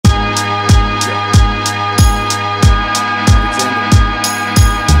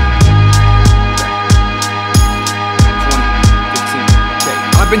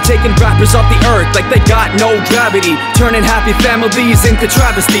been taking rappers off the earth like they got no gravity, turning happy families into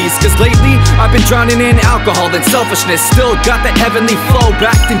travesties. Cause lately I've been drowning in alcohol and selfishness, still got that heavenly flow,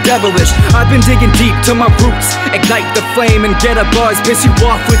 acting devilish. I've been digging deep to my roots, ignite the flame and get a buzz, piss you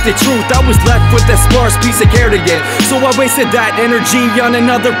off with the truth. I was left with a sparse piece of care to give, so I wasted that energy on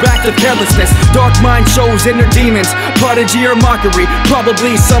another act of carelessness. Dark mind shows inner demons, prodigy or mockery,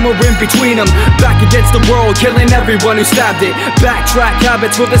 probably somewhere in between them. Back against the world, killing everyone who stabbed it. Backtrack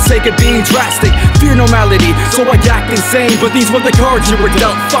habits for the sake of being drastic. Fear normality, so I act insane, but these were the cards you were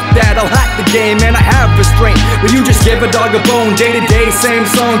dealt. Fuck that, I'll hack the game and I have restraint. When you just give a dog a bone, day to day, same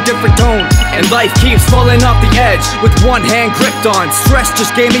song, different tone. And life keeps falling off the edge with one hand gripped on. Stress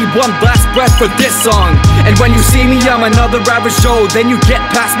just gave me one last breath for this song. And when you see me, I'm another average Joe. Then you get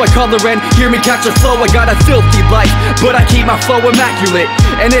past my color and hear me catch a flow. I got a filthy life, but I keep my flow immaculate.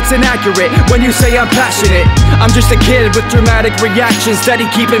 And it's inaccurate when you say I'm passionate. I'm just a kid with dramatic reactions, steady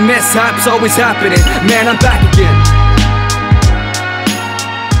keeping mishaps always happening. Man, I'm back again.